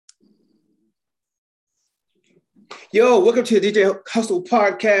Yo, welcome to the DJ Hustle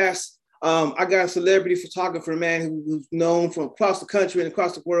podcast. I got a celebrity photographer, man, who's known from across the country and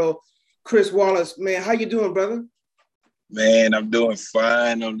across the world. Chris Wallace, man, how you doing, brother? Man, I'm doing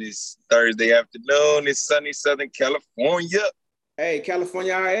fine on this Thursday afternoon. It's sunny Southern California. Hey,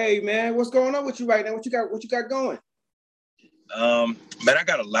 California, hey, man, what's going on with you right now? What you got? What you got going? Man, I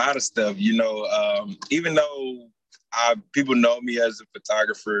got a lot of stuff. Even though people know me as a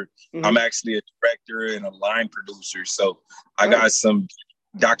photographer, I'm actually a director and a line producer. So I got some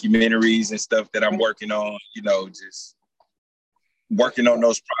documentaries and stuff that I'm working on. Just working on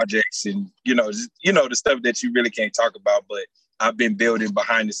those projects and the stuff that you really can't talk about, but I've been building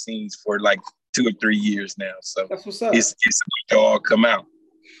behind the scenes for like 2 or 3 years now. So that's what's up. It's all come out.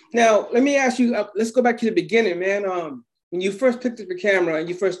 Now, let me ask you, let's go back to the beginning, man. When you first picked up the camera and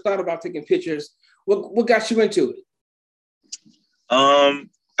you first thought about taking pictures, what got you into it?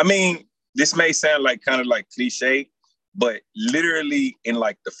 I mean, this may sound like kind of like cliche, but literally in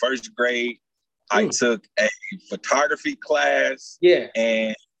like the first grade, I took a photography class. Yeah.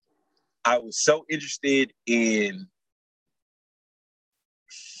 And I was so interested in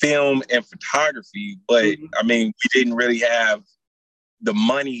film and photography, but I mean, we didn't really have the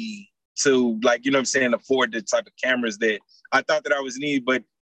money to afford the type of cameras that I thought that I was needed. But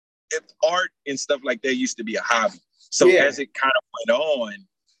art and stuff like that used to be a hobby. So as it kind of went on,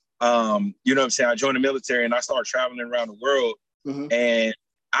 I joined the military and I started traveling around the world. And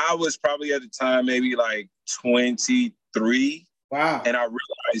I was probably at the time maybe like 23. Wow. And I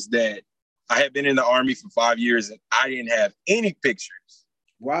realized that I had been in the Army for 5 years and I didn't have any pictures.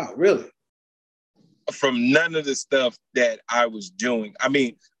 Wow, really? From none of the stuff that I was doing. I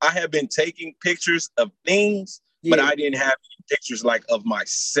mean, I have been taking pictures of things, but I didn't have any pictures like of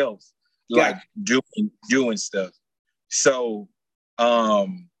myself, like doing stuff. So I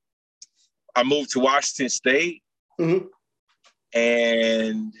moved to Washington State.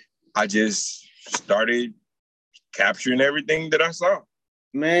 And I just started capturing everything that I saw.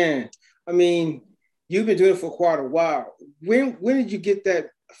 Man, I mean, you've been doing it for quite a while. When did you get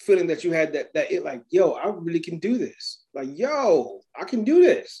that feeling that you had that it like, yo, I really can do this? Like, yo, I can do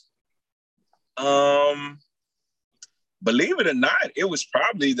this. Believe it or not, it was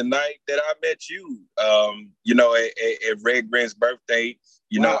probably the night that I met you. At Red Grant's birthday,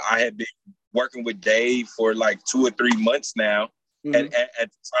 I had been working with Dave for like 2 or 3 months now. At the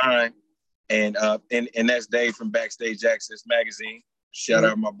time, and that's Dave from Backstage Access Magazine. Shout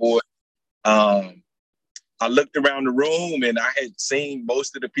out my boy. I looked around the room and I had seen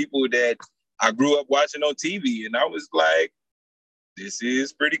most of the people that I grew up watching on TV, and I was like, "This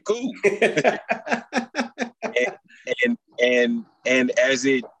is pretty cool." and as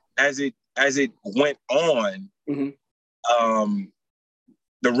it went on,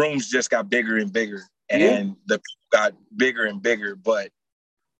 the rooms just got bigger and bigger. And the people got bigger and bigger, but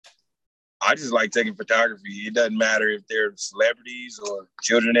I just like taking photography. It doesn't matter if they're celebrities or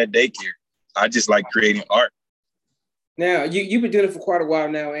children at daycare. I just like creating art. Now, you've been doing it for quite a while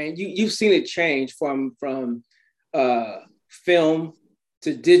now, and you've seen it change from film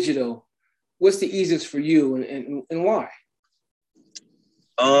to digital. What's the easiest for you, and why?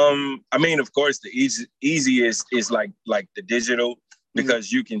 I mean, of course, the easiest is like the digital,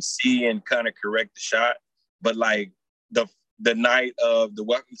 because you can see and kind of correct the shot. But like the night of the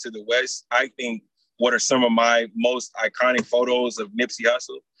Welcome to the West, I think what are some of my most iconic photos of Nipsey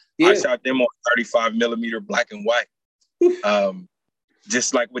Hussle? I shot them on 35 millimeter black and white.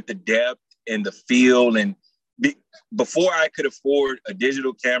 Just like with the depth and the feel. And before I could afford a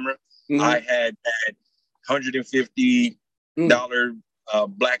digital camera, I had that $150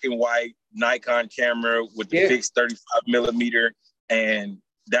 black and white Nikon camera with the fixed 35 millimeter. And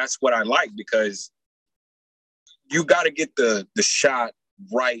that's what I like, because you got to get the shot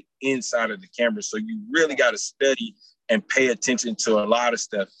right inside of the camera. So you really got to study and pay attention to a lot of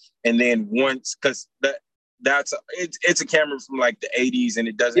stuff. And then once, because it's a camera from like the 80s, and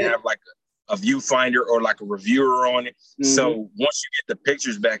it doesn't have like a viewfinder or like a reviewer on it. So once you get the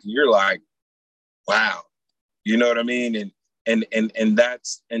pictures back, you're like, wow, you know what I mean? And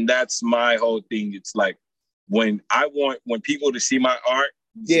that's my whole thing. It's like, when people to see my art,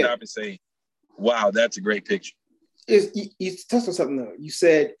 stop and say, wow, that's a great picture. You touched on something though. You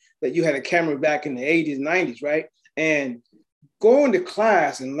said that you had a camera back in the 80s, 90s, right? And going to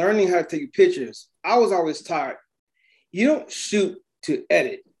class and learning how to take pictures, I was always taught, you don't shoot to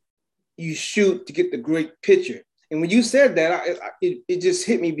edit. You shoot to get the great picture. And when you said that, it just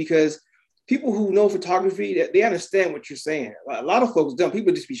hit me, because people who know photography, they understand what you're saying. A lot of folks don't.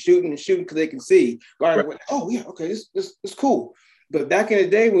 People just be shooting because they can see. Right. Oh yeah, okay, this is cool. But back in the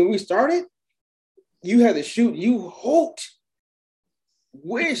day when we started, you had to shoot. You hoped,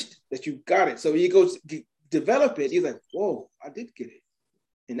 wished that you got it. So you go develop it. You're like, whoa, I did get it,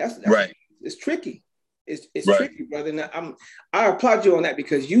 and that's right. It's tricky. It's Right. tricky, brother. And I applaud you on that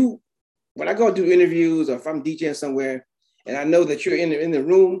because when I go do interviews or if I'm DJing somewhere and I know that you're in the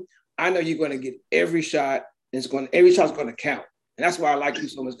room, I know you're going to get every shot. And every shot's going to count. And that's why I like you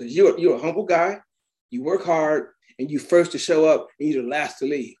so much because you're a humble guy. You work hard and you first to show up and you're the last to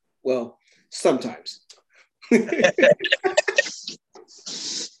leave. Well, sometimes. You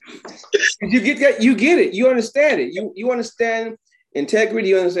get that. You get it. You understand it. You understand integrity.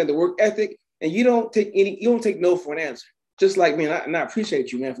 You understand the work ethic, and you don't take no for an answer. Just like me, and I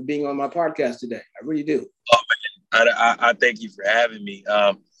appreciate you, man, for being on my podcast today. I really do. Oh, man. I thank you for having me.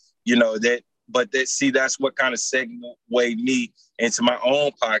 That's what kind of segued me into my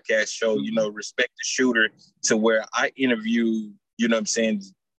own podcast show, Respect the Shooter, to where I interview,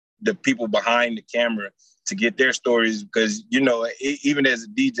 the people behind the camera to get their stories. Because, even as a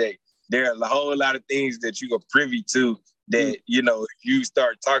DJ, there are a whole lot of things that you are privy to that, if you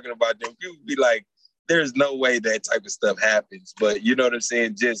start talking about them, people be like, there's no way that type of stuff happens. But you know what I'm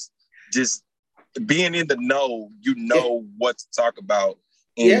saying? Just being in the know, what to talk about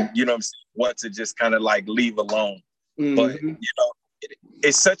and, what to just kind of like leave alone. Mm-hmm. But,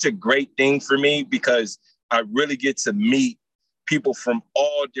 it's such a great thing for me because I really get to meet people from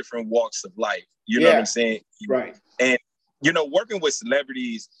all different walks of life. You know what I'm saying? Right. And, working with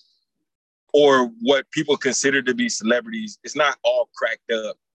celebrities or what people consider to be celebrities, it's not all cracked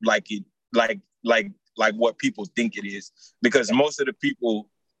up like what people think it is. Because most of the people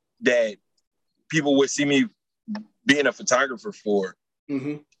that people would see me being a photographer for, I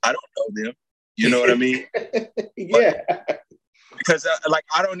don't know them. You know what I mean? Yeah. Because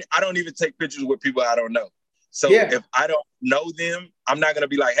I don't even take pictures with people I don't know. So if I don't know them, I'm not gonna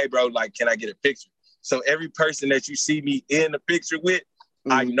be like, hey bro, like, can I get a picture? So every person that you see me in a picture with,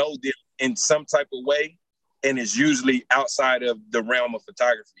 I know them in some type of way, and it's usually outside of the realm of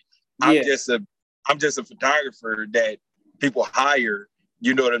photography. I'm just a photographer that people hire.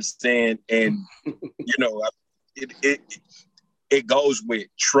 You know what I'm saying? And it goes with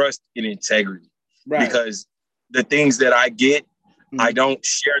trust and integrity, right? Because the things that I get, I don't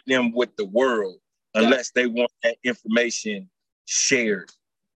share them with the world unless they want that information shared.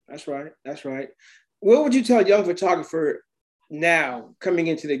 That's right. That's right. What would you tell a young photographer now coming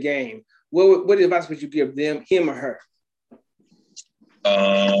into the game? What advice would you give them, him or her?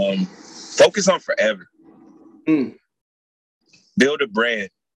 Focus on forever. Build a brand,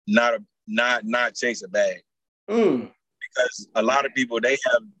 not chase a bag. Because a lot of people, they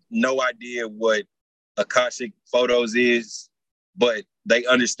have no idea what Akashic Photos is, but they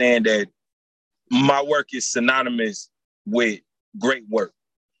understand that my work is synonymous with great work.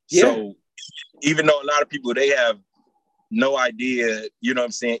 Yeah. So even though a lot of people, they have no idea, you know what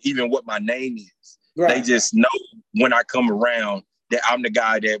I'm saying, even what my name is, right. They just know when I come around that I'm the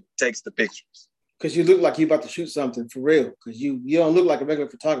guy that takes the pictures. Because you look like you about to shoot something for real. Because you don't look like a regular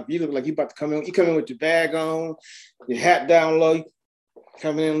photographer. You look like you about to come in. You come in with your bag on, your hat down low,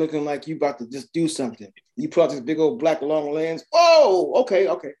 coming in looking like you about to just do something. You pull out this big old black long lens. Oh, okay.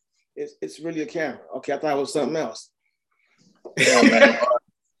 It's really a camera. Okay, I thought it was something else. Yeah, man.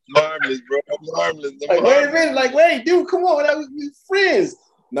 Marvelous, bro. Marvelous. Like, wait a minute. Like, wait, dude, come on. That was friends.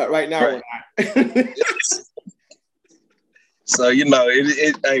 Not right now. Right. So,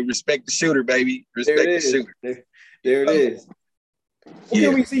 hey, respect the shooter, baby. Respect the shooter. There it is. What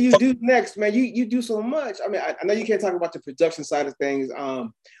can we see you do next, man? You do so much. I mean, I know you can't talk about the production side of things.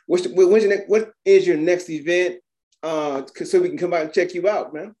 What is your next event? So we can come out and check you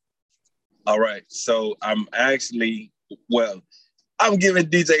out, man. All right. So I'm giving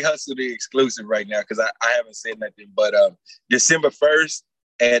DJ Hustle the exclusive right now because I haven't said nothing. But December 1st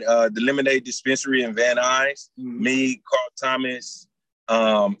at the Lemonade Dispensary in Van Nuys, me, Carl Thomas.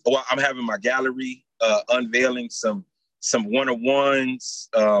 I'm having my gallery unveiling some one-on-ones,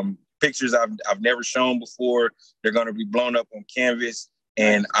 pictures I've never shown before. They're going to be blown up on canvas,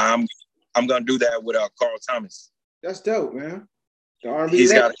 and I'm going to do that with Carl Thomas. That's dope, man. The R&B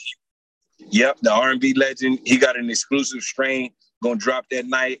legend. The R&B legend. He got an exclusive strain going to drop that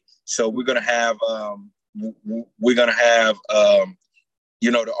night. So we're going to have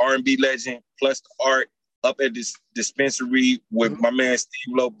the R&B legend plus the art up at this dispensary with my man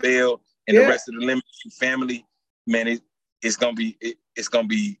Steve Lobel and the rest of the Lemonade family. Man, it's gonna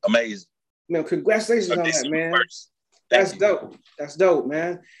be amazing. Man, congratulations on that, man. That's dope. That's dope,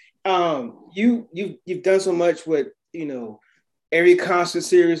 man. You've done so much with every concert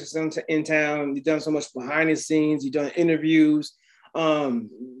series in town. You've done so much behind the scenes. You've done interviews.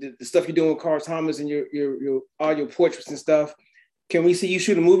 the stuff you're doing with Carl Thomas and your all your portraits and stuff. Can we see you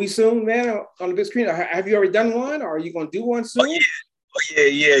shoot a movie soon, man, on the big screen? Or have you already done one, or are you going to do one soon?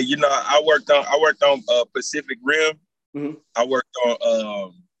 Yeah. You know, I worked on Pacific Rim. Mm-hmm. I worked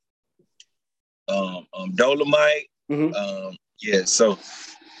on Dolomite. Mm-hmm. Yeah, so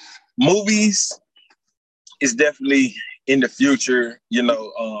movies is definitely in the future. You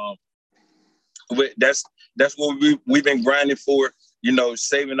know, that's what we've been grinding for. You know,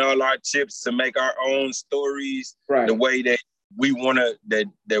 saving all our chips to make our own stories the way that we wanna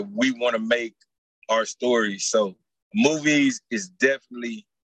make our stories. So movies is definitely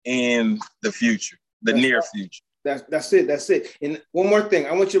in the future, the near future. That's it. And one more thing,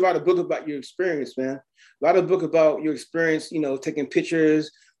 I want you to write a book about your experience, man. Write a book about your experience, you know, taking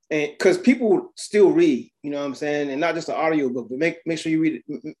pictures, and because people still read, you know what I'm saying, and not just an audio book, but make sure you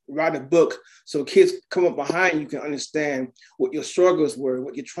write a book so kids come up behind you can understand what your struggles were,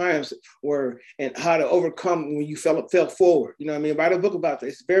 what your triumphs were, and how to overcome when you fell forward. You know what I mean? Write a book about that.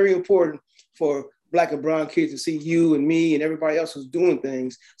 It's very important for Black and brown kids to see you and me and everybody else who's doing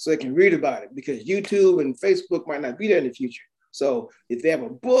things so they can read about it, because YouTube and Facebook might not be there in the future. So if they have a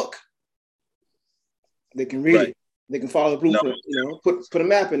book, they can read it. They can follow the blueprint, you know, put a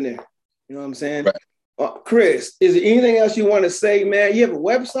map in there. You know what I'm saying? Chris, is there anything else you want to say, man? You have a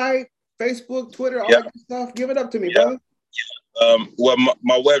website, Facebook, Twitter, all that good stuff? Give it up to me, brother. Well,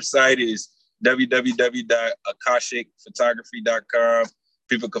 my website is www.akashicphotography.com.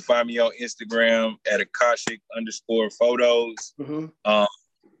 People can find me on Instagram at Akashic_photos. Mm-hmm.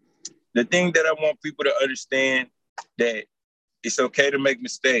 The thing that I want people to understand, that it's okay to make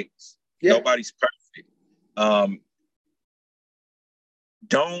mistakes. Yeah. Nobody's perfect.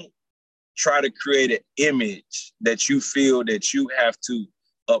 Don't try to create an image that you feel that you have to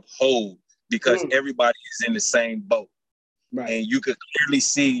uphold, because everybody is in the same boat. Right. And you could clearly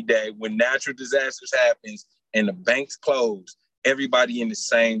see that when natural disasters happens and the banks close, everybody in the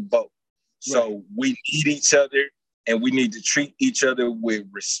same boat. Right. So we need each other, and we need to treat each other with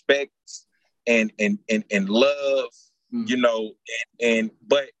respect and love, you know, and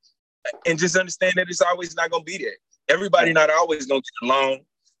just understand that it's always not gonna be there. Everybody not always gonna get along,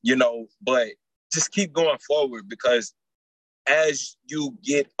 you know, but just keep going forward, because as you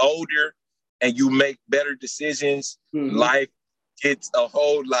get older and you make better decisions, life gets a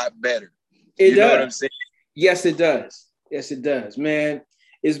whole lot better. You know what I'm saying? Yes, it does. Yes, it does, man.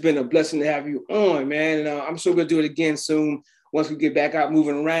 It's been a blessing to have you on, man. And I'm sure we'll do it again soon once we get back out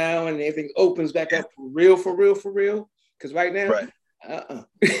moving around and everything opens back up for real. Because right now,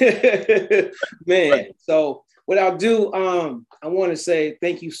 man. So what I'll do, I want to say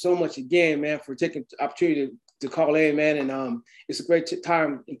thank you so much again, man, for taking the opportunity to call in, man. And it's a great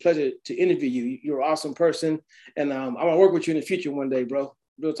time and pleasure to interview you. You're an awesome person. And I want to work with you in the future one day, bro.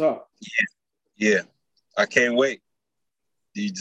 Real talk. Yeah. I can't wait.